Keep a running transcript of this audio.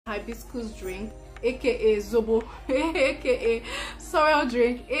hibiscus drink, aka zobo, aka sorrel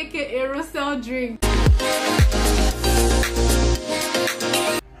drink, aka rosel drink.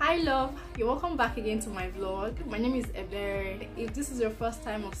 Hi love, you're welcome back again to my vlog. My name is Ebere. If this is your first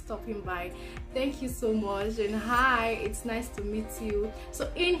time of stopping by, thank you so much, and hi, it's nice to meet you. So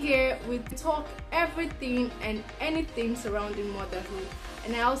in here we talk everything and anything surrounding motherhood,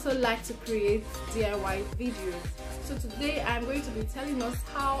 and I also like to create DIY videos. So today I'm going to be telling us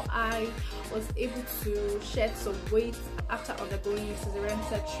how I was able to shed some weight after undergoing cesarean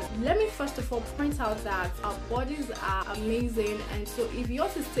section. Let me first of all point out that our bodies are amazing, and so if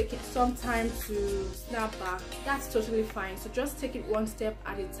yours is taking some time to snap back, that's totally fine. So just take it one step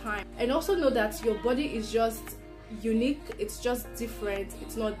at a time, and also know that your body is just unique, it's just different,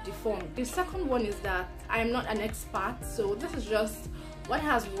 it's not deformed. The second one is that I am not an expert, so this is just what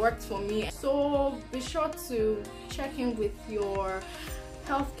has worked for me. So be sure to check in with your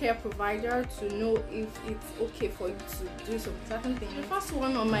healthcare provider to know if it's okay for you to do some certain things. The first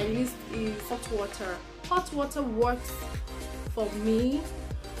one on my list is hot water. Hot water works for me.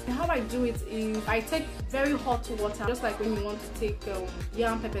 And how I do it is I take very hot water, just like when you want to take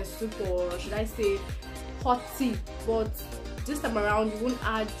yam pepper soup, or should I say hot tea, but this time around you won't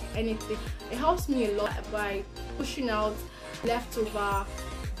add anything. It helps me a lot by pushing out leftover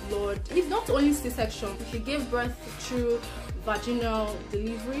blood. It's not only C-section. If you give birth through vaginal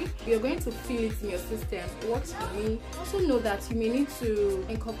delivery, you're going to feel it in your system. It works for me. Also know that you may need to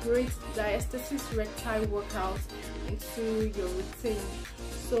incorporate diastasis recti workout into your routine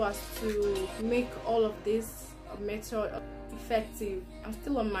so as to make all of this method effective. I'm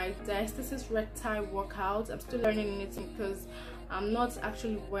still on my diastasis recti workout. I'm still learning it because I'm not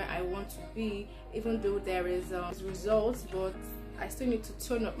actually where I want to be, even though there is results, but I still need to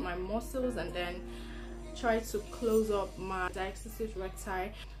tone up my muscles and then try to close up my diastasis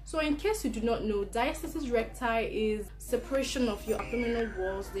recti. So in case you do not know, diastasis recti is separation of your abdominal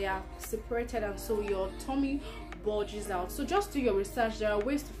walls. They are separated, and so your tummy bulges out. So just do your research. There are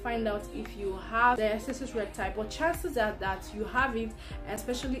ways to find out if you have diastasis recti, but chances are that you have it,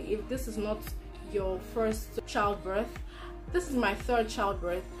 especially if this is not your first childbirth. This is my third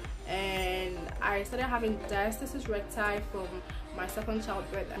childbirth, and I started having diastasis recti from my second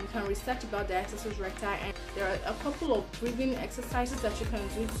childbirth. And you can research about diastasis recti, and there are a couple of breathing exercises that you can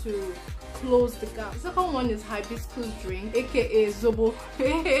do to close the gap. The second one is hibiscus drink, aka zobo,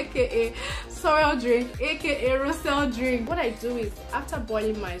 aka sorrel drink, aka rosel drink. What I do is, after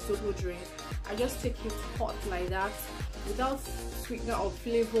boiling my zobo drink, I just take it hot like that, without sweetener or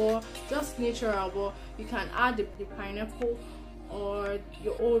flavor, just natural. But you can add the pineapple or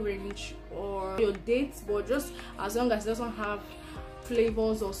your orange or your dates, but just as long as it doesn't have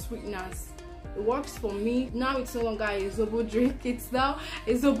flavors or sweeteners, it works for me. Now it's no longer a zobo drink, it's now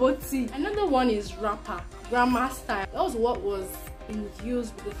a zobo tea. Another one is wrapper, grandma style. That was what was in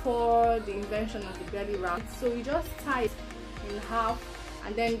use before the invention of the belly wrap. So you just tie it in half,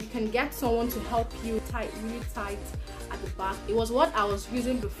 and then you can get someone to help you tie it really tight at the back. It was what I was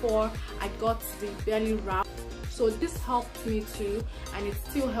using before I got the belly wrap, so this helped me too, and it's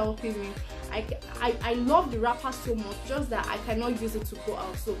still helping me. I love the wrapper so much, just that I cannot use it to go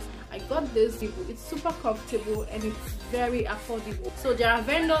out. So I got this. It's super comfortable and it's very affordable. So there are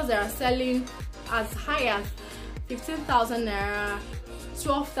vendors that are selling as high as 15,000 naira,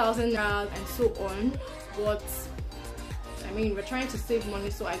 12,000 naira, and so on. But I mean, we're trying to save money,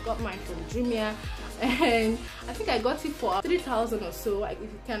 so I got mine from Jumia, and I think I got it for 3,000 or so. If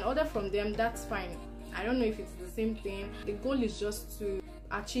you can order from them, that's fine. I don't know if it's the same thing. The goal is just to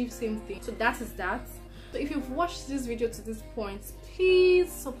achieve same thing. So that is that. So if you've watched this video to this point,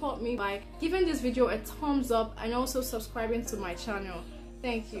 please support me by giving this video a thumbs up and also subscribing to my channel.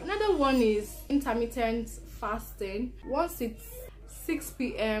 Thank you. Another one is intermittent fasting. Once it's 6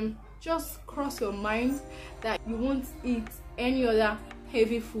 p.m, just cross your mind that you won't eat any other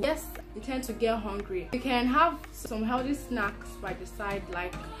heavy food. Yes, you tend to get hungry. You can have some healthy snacks by the side,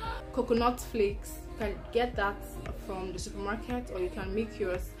 like coconut flakes. You can get that from the supermarket, or you can make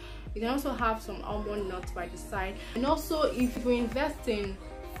yours. You can also have some almond nuts by the side. And also, if you invest in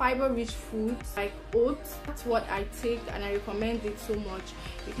fiber-rich foods like oats, that's what I take, and I recommend it so much.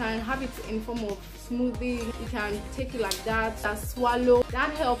 You can have it in form of smoothie. You can take it like that, swallow. That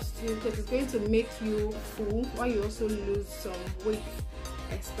helps too, because it's going to make you full while you also lose some weight,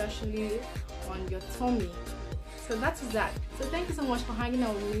 especially on your tummy. So that is that. So thank you so much for hanging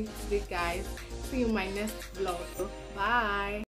out with me today, guys. See you in my next vlog. Bye.